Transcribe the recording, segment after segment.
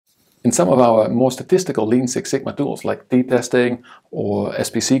In some of our more statistical Lean Six Sigma tools like Ttesting or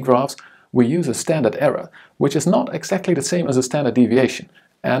SPC graphs, we use a standard error, which is not exactly the same as a standard deviation.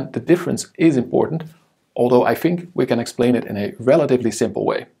 And the difference is important, although I think we can explain it in a relatively simple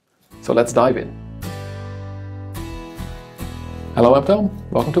way. So let's dive in. Hello, I'm Tom.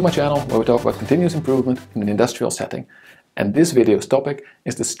 Welcome to my channel where we talk about continuous improvement in an industrial setting. And this video's topic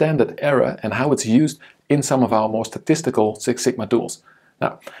is the standard error and how it's used in some of our more statistical Six Sigma tools.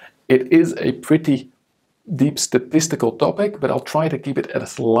 Now, it is a pretty deep statistical topic, but I'll try to keep it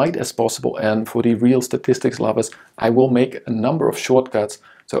as light as possible. And for the real statistics lovers, I will make a number of shortcuts.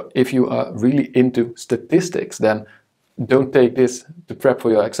 So if you are really into statistics, then don't take this to prep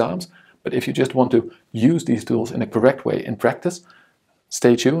for your exams. But if you just want to use these tools in a correct way in practice,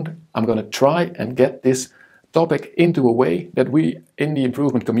 stay tuned. I'm going to try and get this topic into a way that we in the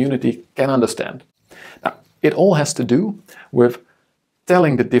improvement community can understand. Now, it all has to do with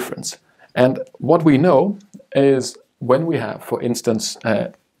telling the difference. And what we know is when we have, for instance,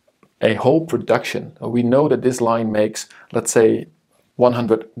 a whole production, we know that this line makes, let's say,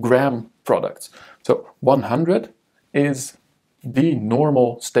 100 gram products. So 100 is the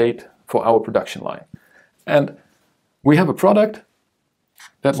normal state for our production line. And we have a product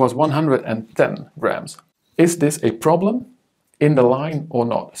that was 110 grams. Is this a problem in the line or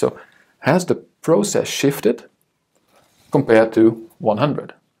not? So has the process shifted compared to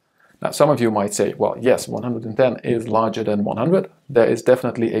 100? Now, some of you might say, well, yes, 110 is larger than 100. There is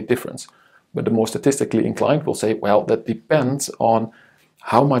definitely a difference. But the more statistically inclined will say, well, that depends on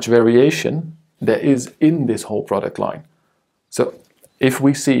how much variation there is in this whole product line. So if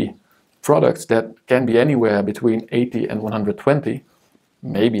we see products that can be anywhere between 80 and 120,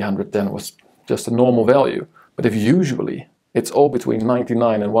 maybe 110 was just a normal value. But if usually it's all between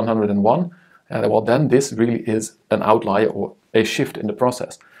 99 and 101, well, then this really is an outlier or a shift in the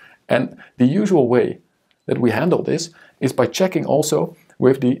process. And the usual way that we handle this is by checking also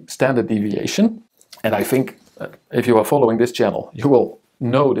with the standard deviation. And I think if you are following this channel, you will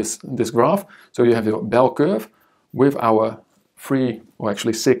know this graph. So you have your bell curve with our 3 or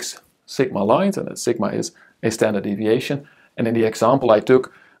actually 6 sigma lines, and that sigma is a standard deviation. And in the example I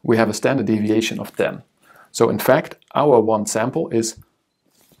took, we have a standard deviation of 10. So in fact, our one sample is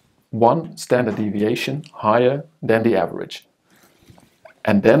 1 standard deviation higher than the average.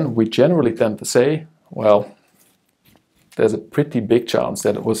 And then we generally tend to say, well, there's a pretty big chance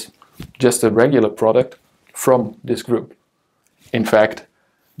that it was just a regular product from this group. In fact,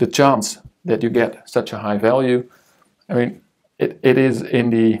 the chance that you get such a high value, I mean, it is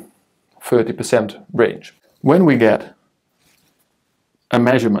in the 30% range. When we get a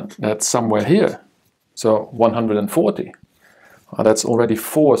measurement that's somewhere here, so 140, that's already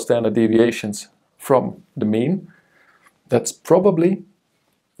 4 standard deviations from the mean. That's probably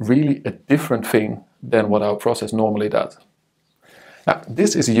really a different thing than what our process normally does. Now,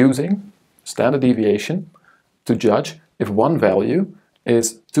 this is using standard deviation to judge if one value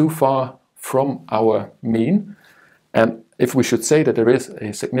is too far from our mean and if we should say that there is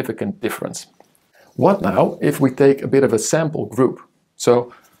a significant difference. What now if we take a bit of a sample group?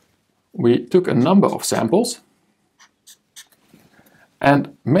 So we took a number of samples,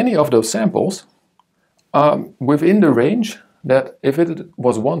 and many of those samples are within the range that if it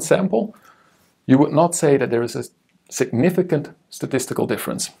was one sample, you would not say that there is a significant statistical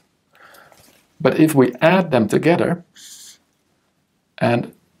difference. But if we add them together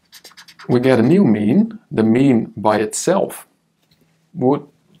and we get a new mean, the mean by itself would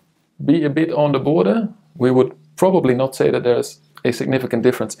be a bit on the border. We would probably not say that there's a significant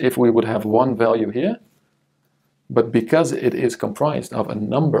difference if we would have one value here. But because it is comprised of a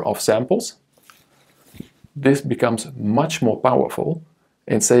number of samples, this becomes much more powerful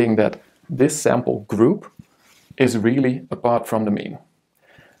in saying that this sample group is really apart from the mean.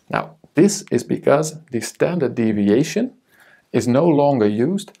 Now, this is because the standard deviation is no longer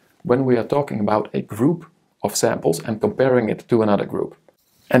used when we are talking about a group of samples and comparing it to another group.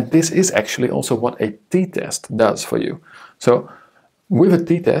 And this is actually also what a Ttest does for you. So with a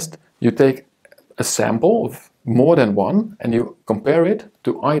Ttest, you take a sample of more than one and you compare it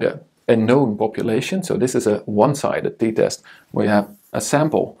to either a known population. So this is a one-sided Ttest where you have a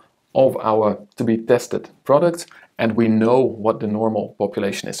sample of our to be tested products and we know what the normal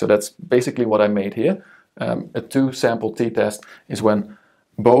population is. So that's basically what I made here. A two-sample Ttest is when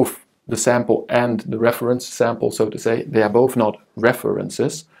both the sample and the reference sample, so to say, they are both not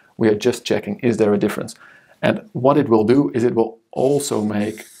references. We are just checking, is there a difference? And what it will do is it will also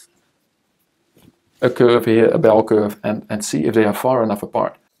make a curve here, a bell curve, and see if they are far enough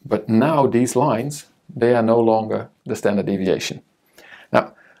apart. But now these lines, they are no longer the standard deviation.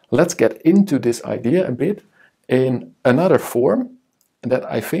 Now, let's get into this idea a bit in another form that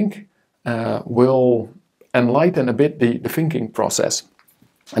I think will enlighten a bit the thinking process.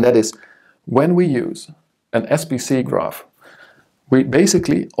 And that is, when we use an SPC graph, we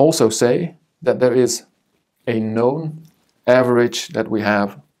basically also say that there is a known average that we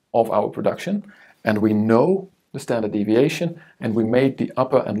have of our production, and we know the standard deviation, and we made the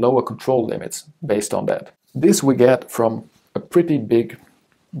upper and lower control limits based on that. This we get from a pretty big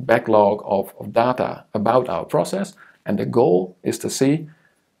backlog of data about our process, and the goal is to see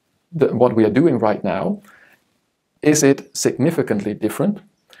what we are doing right now. Is it significantly different?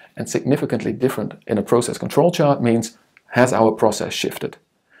 And significantly different in a process control chart means, has our process shifted?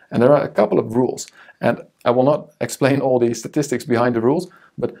 And there are a couple of rules, and I will not explain all the statistics behind the rules,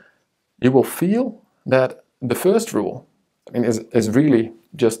 but you will feel that the first rule, I mean, is really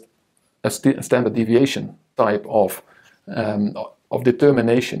just a standard deviation type of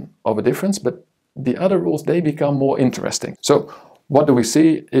determination of a difference, but the other rules, they become more interesting. So what do we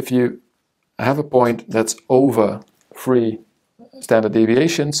see if you have a point that's over 3 standard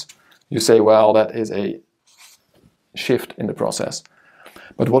deviations? You say, well, that is a shift in the process.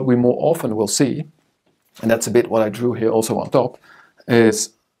 But what we more often will see, and that's a bit what I drew here also on top,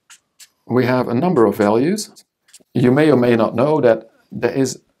 is we have a number of values. You may or may not know that there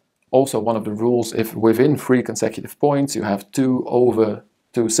is also one of the rules, if within 3 consecutive points you have 2 over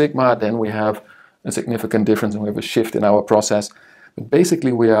 2 sigma, then we have a significant difference and we have a shift in our process. But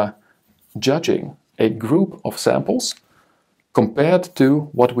basically we are judging a group of samples compared to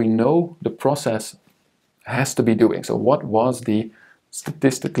what we know the process has to be doing. So what was the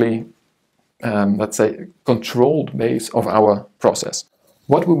statistically, let's say, controlled base of our process?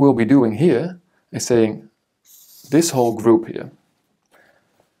 What we will be doing here is saying this whole group here,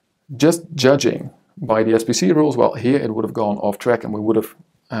 just judging by the SPC rules, well, here it would have gone off track and we would have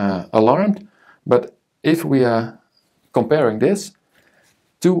alarmed. But if we are comparing this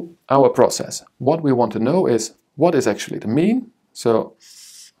to our process, what we want to know is what is actually the mean. So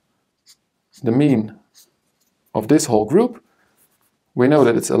the mean of this whole group, we know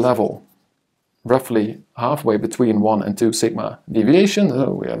that it's a level roughly halfway between 1 and 2 sigma deviation.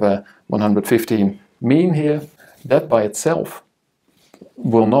 So we have a 115 mean here. That by itself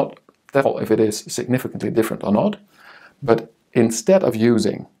will not tell if it is significantly different or not. But instead of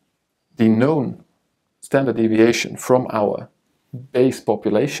using the known standard deviation from our base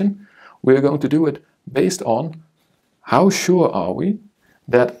population, we are going to do it based on how sure are we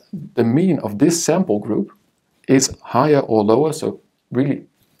that the mean of this sample group is higher or lower, so really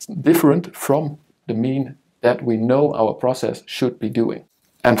different from the mean that we know our process should be doing.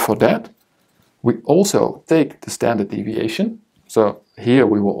 And for that, we also take the standard deviation. So here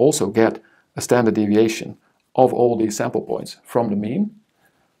we will also get a standard deviation of all these sample points from the mean,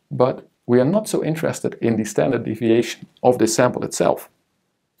 but we are not so interested in the standard deviation of this sample itself.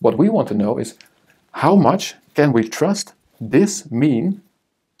 What we want to know is how much can we trust this mean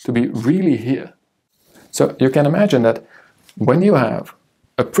to be really here. So you can imagine that when you have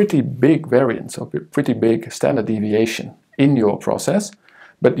a pretty big variance, or a pretty big standard deviation in your process,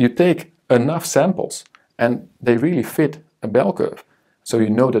 but you take enough samples and they really fit a bell curve, so you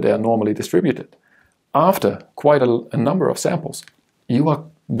know that they are normally distributed. After quite a number of samples, you are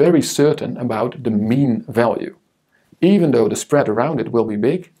very certain about the mean value. Even though the spread around it will be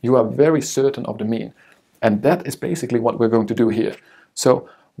big, you are very certain of the mean. And that is basically what we're going to do here. So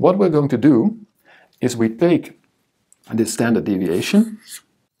what we're going to do is we take this standard deviation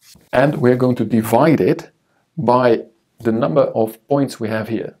and we're going to divide it by the number of points we have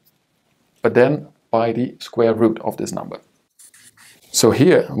here, but then by the square root of this number. So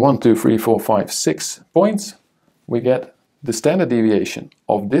here, 1, 2, 3, 4, 5, 6 points, we get the standard deviation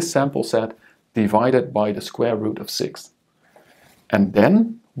of this sample set divided by the square root of 6. And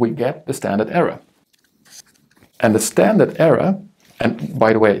then we get the standard error. And the standard error, and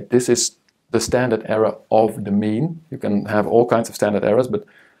by the way, this is the standard error of the mean. You can have all kinds of standard errors, but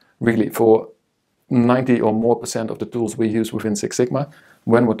really for 90 or more % of the tools we use within Six Sigma,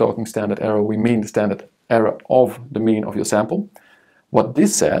 when we're talking standard error, we mean the standard error of the mean of your sample. What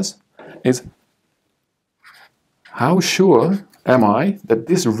this says is, how sure am I that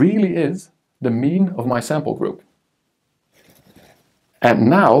this really is the mean of my sample group? And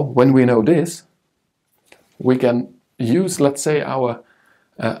now, when we know this, we can use, let's say, our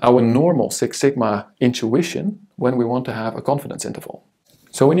normal Six Sigma intuition when we want to have a confidence interval.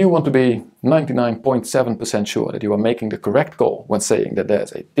 So when you want to be 99.7% sure that you are making the correct call when saying that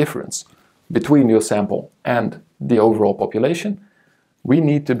there's a difference between your sample and the overall population, we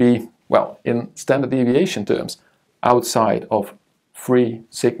need to be, well, in standard deviation terms, outside of free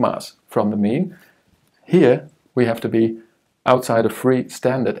sigmas from the mean. Here we have to be outside of 3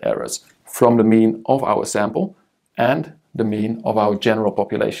 standard errors from the mean of our sample and the mean of our general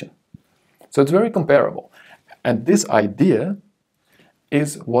population. So it's very comparable. And this idea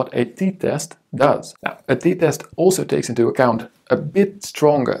is what a t-test does. Now, a t-test also takes into account a bit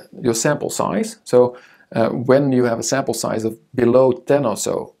stronger your sample size. So when you have a sample size of below 10 or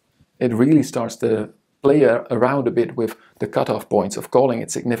so, it really starts to play around a bit with the cutoff points of calling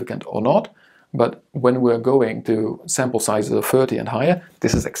it significant or not. But when we're going to sample sizes of 30 and higher,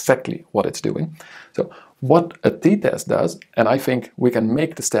 this is exactly what it's doing. So what a t-test does, and I think we can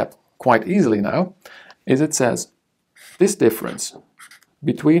make the step quite easily now, is it says this difference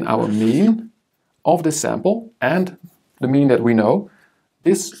between our mean of this sample and the mean that we know,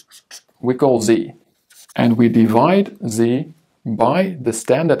 this we call z. And we divide z by the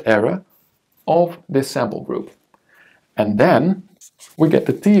standard error of this sample group. And then we get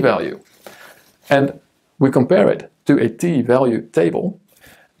the t-value. And we compare it to a t-value table.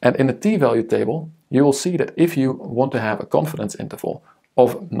 And in the t-value table, you will see that if you want to have a confidence interval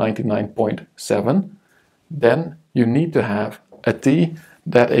of 99.7, then you need to have a t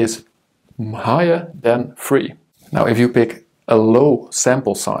that is higher than 3. Now, if you pick a low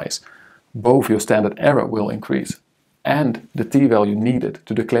sample size, both your standard error will increase and the t-value needed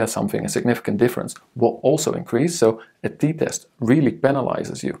to declare something a significant difference will also increase. So a t-test really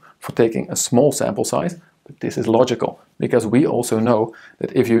penalizes you for taking a small sample size, but this is logical because we also know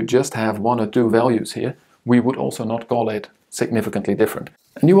that if you just have 1 or 2 values here, we would also not call it significantly different.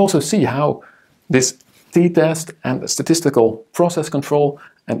 And you also see how this t-test and statistical process control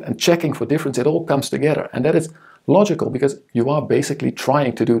and checking for difference, it all comes together. And that is logical because you are basically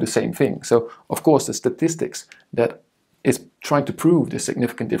trying to do the same thing. So of course the statistics that is trying to prove this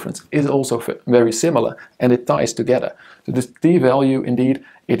significant difference is also very similar and it ties together. So this t-value, indeed,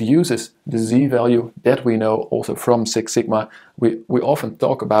 it uses the z-value that we know also from Six Sigma. We often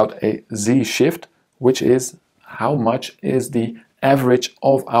talk about a z-shift, which is how much is the average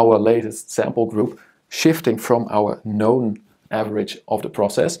of our latest sample group shifting from our known average of the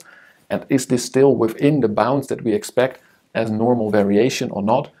process, and is this still within the bounds that we expect as normal variation or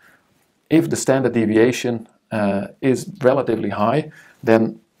not. If the standard deviation is relatively high,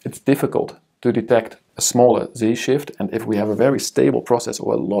 then it's difficult to detect a smaller z-shift, and if we have a very stable process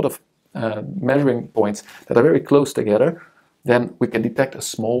or a lot of measuring points that are very close together, then we can detect a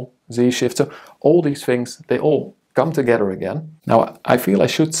small z-shift. So all these things, they all come together again. Now, I feel I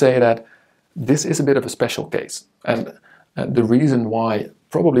should say that this is a bit of a special case, and the reason why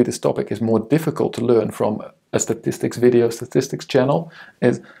probably this topic is more difficult to learn from a statistics video, statistics channel,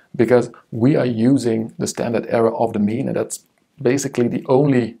 is because we are using the standard error of the mean, and that's basically the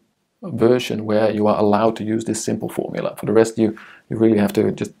only version where you are allowed to use this simple formula. For the rest, you really have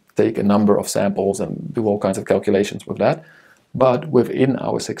to just take a number of samples and do all kinds of calculations with that. But within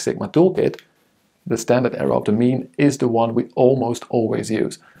our Six Sigma toolkit, the standard error of the mean is the one we almost always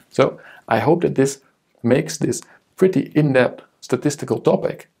use. So I hope that this makes this pretty in-depth statistical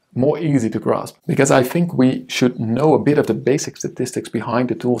topic more easy to grasp, because I think we should know a bit of the basic statistics behind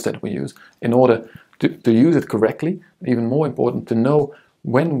the tools that we use in order to use it correctly. Even more important, to know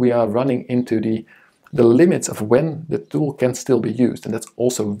when we are running into the limits of when the tool can still be used. And that's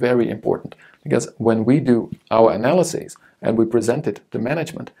also very important, because when we do our analyses and we present it to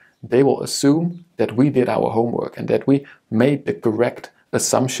management, they will assume that we did our homework and that we made the correct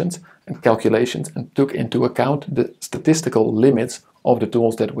assumptions and calculations and took into account the statistical limits of the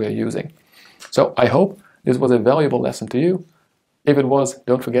tools that we're using. So I hope this was a valuable lesson to you. If it was,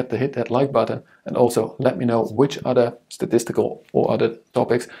 don't forget to hit that like button, and also let me know which other statistical or other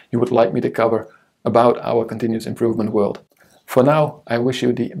topics you would like me to cover about our continuous improvement world. For now, I wish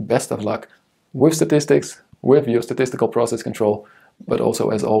you the best of luck with statistics, with your statistical process control, but also,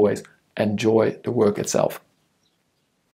 as always, enjoy the work itself.